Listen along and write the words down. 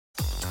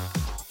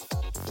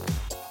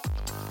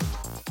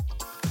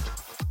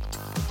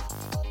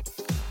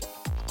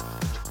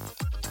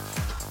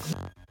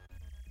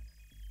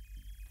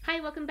Hi,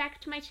 welcome back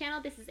to my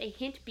channel. This is a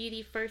Hint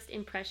Beauty First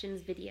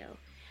Impressions video.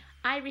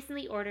 I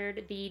recently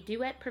ordered the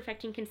Duet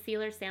Perfecting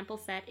Concealer sample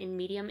set in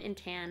medium and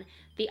tan,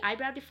 the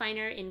eyebrow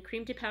definer in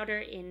cream to powder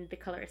in the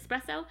color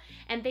Espresso,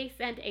 and they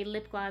sent a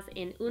lip gloss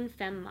in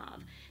Femme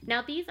Mauve.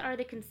 Now these are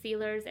the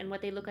concealers and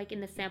what they look like in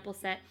the sample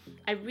set.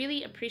 I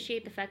really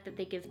appreciate the fact that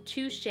they give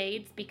two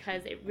shades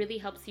because it really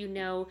helps you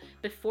know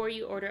before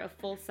you order a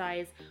full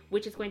size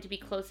which is going to be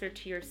closer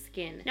to your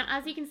skin. Now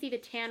as you can see, the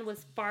tan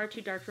was far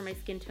too dark for my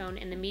skin tone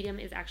and the medium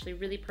is actually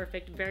really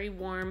perfect, very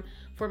warm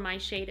for my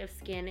shade of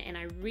skin, and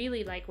I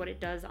really like what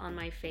it does on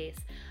my face.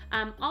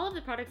 All of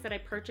the products that I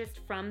purchased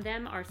from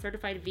them are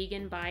certified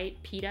vegan by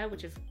PETA,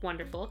 which is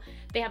wonderful.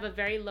 They have a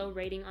very low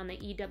rating on the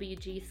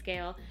EWG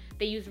scale.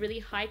 They use really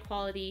high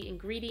quality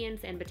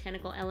ingredients and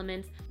botanical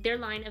elements. Their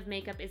line of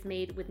makeup is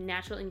made with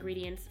natural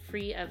ingredients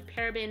free of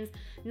parabens,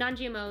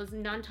 non-GMOs,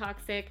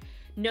 non-toxic,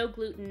 no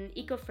gluten,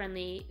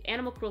 eco-friendly,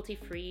 animal cruelty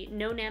free,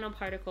 no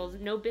nanoparticles,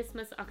 no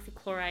bismuth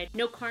oxychloride,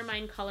 no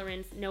carmine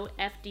colorants, no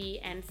FD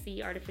and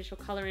C artificial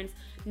colorants,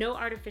 no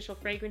artificial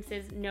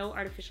fragrances, no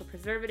artificial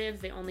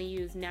preservatives. They only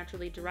use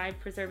naturally derived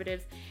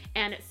preservatives.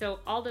 And so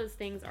all those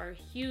things are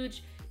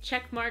huge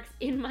check marks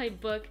in my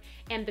book,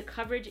 and the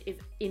coverage is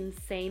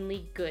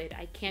insanely good.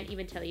 I can't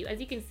even tell you. As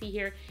you can see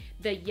here,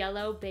 the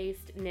yellow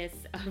basedness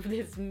of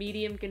this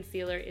medium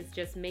concealer is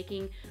just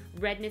making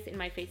redness in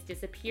my face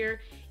disappear.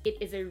 It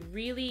is a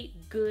really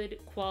good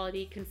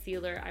quality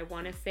concealer. I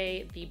want to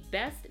say the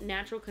best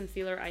natural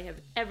concealer I have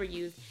ever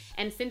used,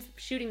 and since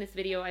shooting this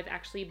video I've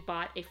actually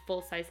bought a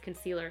full-size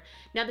concealer.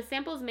 Now the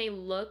samples may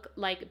look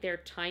like they're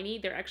tiny,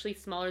 they're actually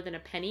smaller than a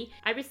penny.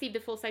 I received the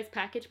full-size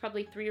package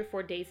probably 3 or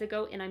 4 days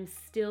ago and I'm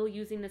still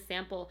using the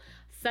sample.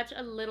 Such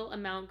a little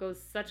amount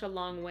goes such a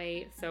long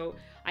way, so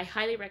I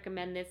highly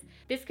recommend this.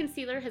 This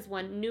concealer has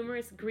won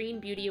numerous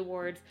Green Beauty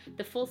Awards.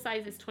 The full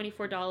size is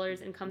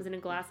 $24 and comes in a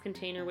glass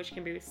container which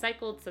can be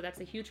recycled, so that's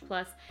a huge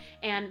plus,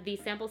 and the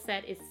sample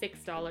set is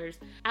 $6.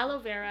 Aloe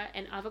vera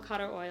and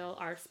avocado oil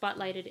are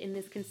spotlighted in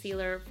this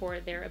concealer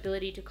for their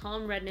ability to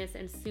calm redness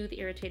and soothe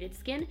irritated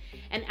skin,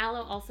 and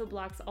aloe also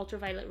blocks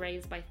ultraviolet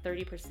rays by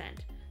 30%.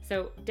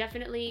 So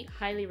definitely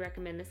highly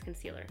recommend this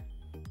concealer.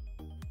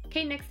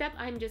 Okay, next up,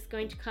 I'm just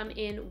going to come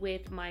in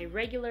with my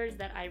regulars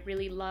that I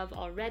really love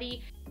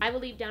already. I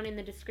will leave down in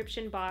the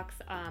description box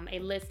a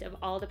list of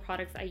all the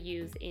products I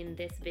use in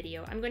this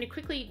video. I'm going to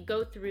quickly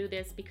go through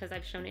this because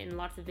I've shown it in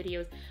lots of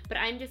videos, but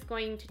I'm just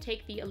going to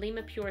take the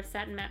Alima Pure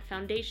Satin Matte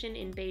Foundation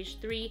in Beige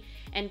 3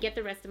 and get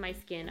the rest of my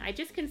skin. I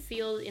just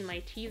concealed in my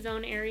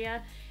T-zone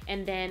area,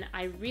 and then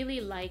I really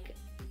like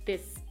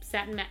this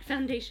Satin Matte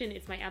Foundation.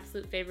 It's my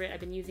absolute favorite. I've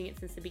been using it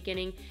since the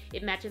beginning.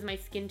 It matches my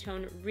skin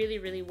tone really,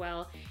 really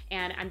well,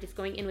 and I'm just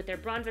going in with their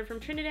bronzer from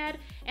Trinidad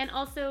and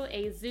also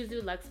a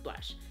Zuzu Luxe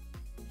blush.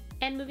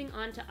 And moving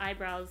on to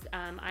eyebrows,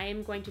 I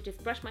am going to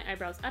just brush my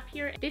eyebrows up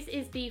here. This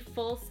is the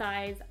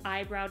full-size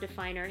eyebrow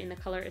definer in the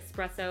color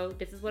Espresso.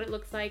 This is what it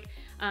looks like.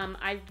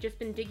 I've just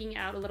been digging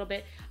out a little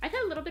bit. I've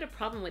had a little bit of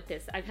problem with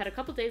this. I've had a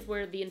couple days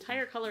where the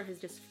entire color has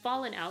just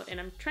fallen out, and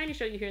I'm trying to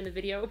show you here in the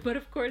video, but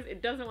of course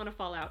it doesn't want to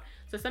fall out.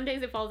 So some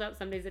days it falls out,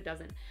 some days it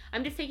doesn't.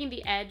 I'm just taking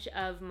the edge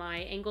of my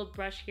angled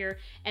brush here,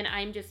 and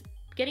I'm just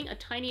getting a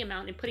tiny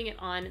amount and putting it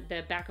on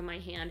the back of my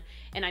hand,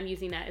 and I'm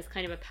using that as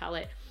kind of a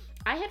palette.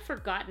 I had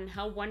forgotten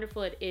how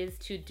wonderful it is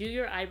to do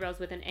your eyebrows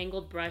with an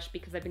angled brush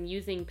because I've been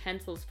using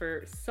pencils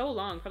for so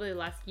long, probably the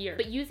last year.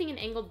 But using an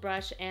angled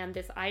brush and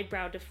this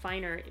eyebrow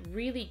definer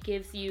really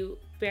gives you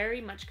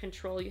very much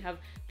control. You have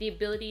the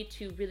ability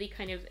to really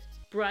kind of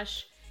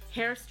brush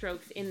hair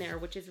strokes in there,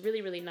 which is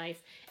really, really nice.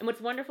 And what's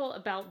wonderful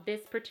about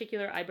this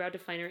particular eyebrow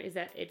definer is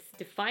that it's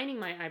defining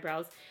my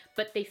eyebrows,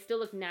 but they still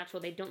look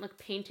natural. They don't look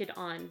painted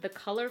on. The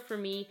color for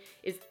me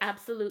is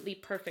absolutely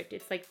perfect.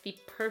 It's like the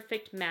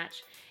perfect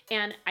match.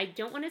 And I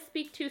don't want to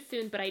speak too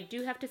soon, but I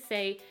do have to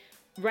say,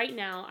 right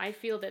now, I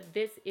feel that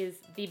this is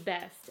the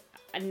best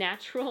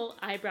natural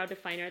eyebrow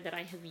definer that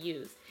I have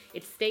used.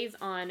 It stays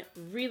on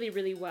really,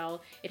 really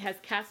well. It has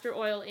castor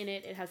oil in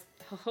it. It has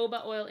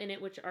jojoba oil in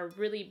it, which are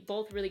really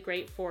both really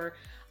great for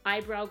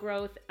eyebrow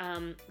growth.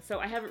 So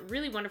I have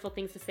really wonderful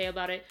things to say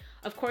about it.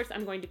 Of course,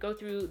 I'm going to go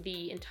through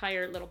the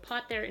entire little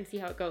pot there and see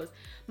how it goes.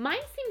 Mine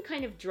seem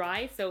kind of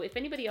dry, so if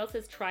anybody else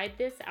has tried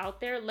this out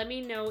there, let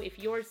me know if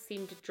yours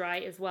seemed dry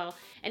as well.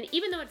 And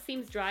even though it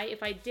seems dry,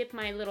 if I dip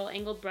my little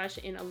angled brush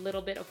in a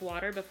little bit of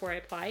water before I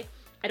apply,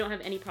 I don't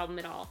have any problem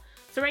at all.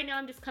 So right now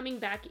I'm just coming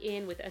back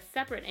in with a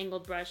separate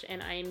angled brush,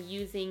 and I am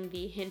using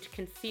the Hint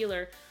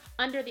concealer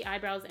under the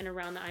eyebrows and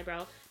around the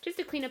eyebrow just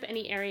to clean up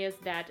any areas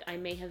that I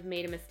may have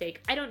made a mistake.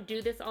 I don't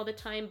do this all the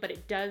time, but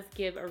it does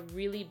give a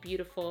really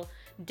beautiful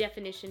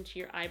definition to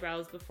your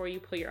eyebrows before you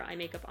put your eye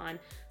makeup on.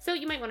 So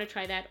you might want to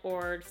try that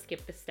or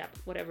skip the step,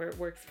 whatever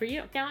works for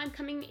you. Now I'm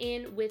coming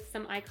in with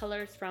some eye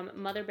colors from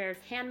Mother Bear's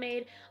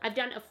Handmade. I've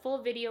done a full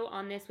video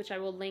on this, which I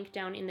will link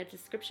down in the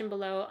description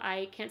below.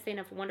 I can't say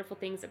enough wonderful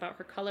things about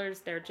her colors.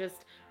 They're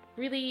just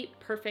really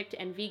perfect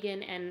and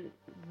vegan and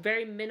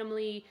very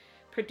minimally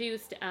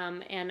produced,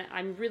 and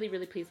I'm really,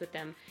 really pleased with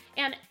them.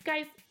 And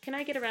guys, can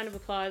I get a round of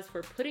applause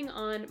for putting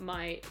on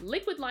my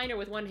liquid liner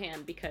with one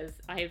hand, because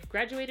I've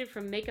graduated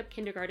from makeup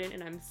kindergarten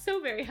and I'm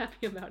so very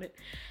happy about it.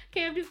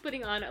 Okay, I'm just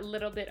putting on a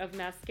little bit of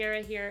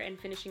mascara here and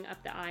finishing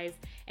up the eyes,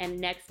 and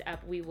next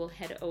up we will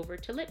head over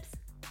to lips.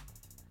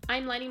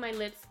 I'm lining my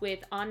lips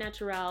with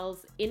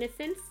Naturale's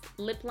Innocence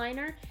lip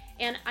liner,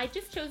 and I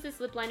just chose this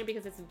lip liner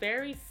because it's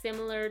very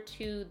similar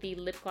to the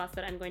lip gloss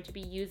that I'm going to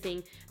be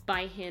using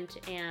by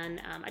HYNT, and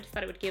I just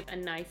thought it would give a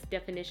nice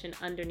definition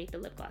underneath the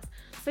lip gloss.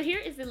 So here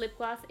is the lip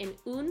gloss in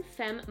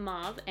Femme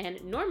Mauve,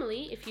 and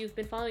normally, if you've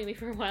been following me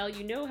for a while,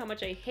 you know how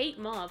much I hate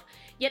mauve,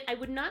 yet I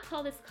would not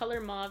call this color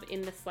mauve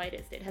in the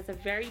slightest. It has a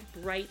very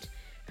bright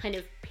kind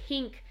of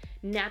pink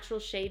natural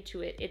shade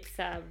to it. It's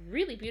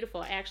really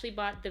beautiful. I actually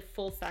bought the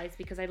full size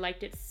because I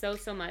liked it so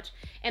much,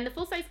 and the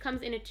full size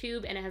comes in a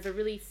tube and it has a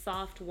really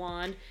soft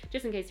wand,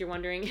 just in case you're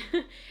wondering,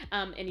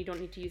 and you don't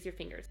need to use your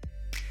fingers.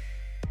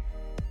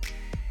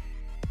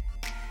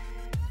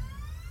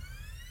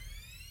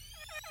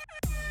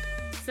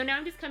 So now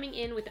I'm just coming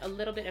in with a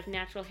little bit of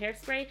natural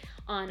hairspray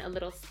on a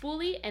little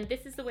spoolie, and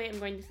this is the way I'm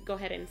going to go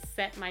ahead and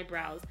set my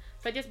brows.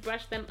 So I just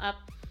brush them up.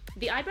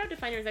 The eyebrow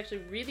definer is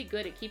actually really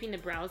good at keeping the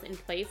brows in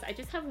place. I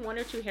just have one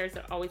or two hairs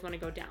that always want to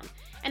go down.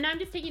 And now I'm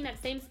just taking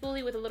that same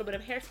spoolie with a little bit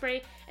of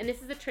hairspray, and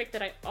this is a trick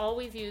that I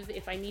always use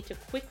if I need to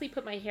quickly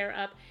put my hair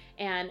up,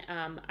 and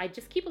I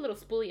just keep a little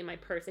spoolie in my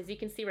purse. As you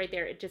can see right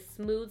there, it just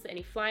smooths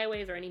any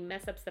flyaways or any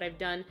mess ups that I've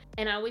done,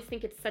 and I always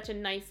think it's such a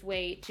nice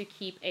way to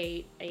keep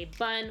a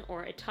bun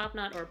or a top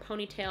knot or a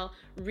ponytail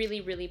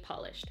really, really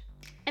polished.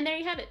 And there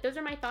you have it. Those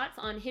are my thoughts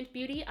on HYNT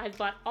Beauty. I've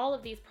bought all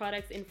of these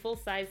products in full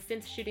size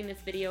since shooting this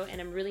video, and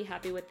I'm really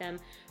happy with them.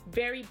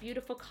 Very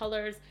beautiful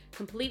colors,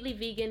 completely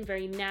vegan,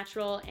 very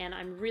natural, and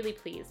I'm really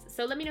pleased.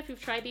 So let me know if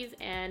you've tried these,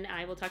 and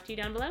I will talk to you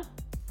down below.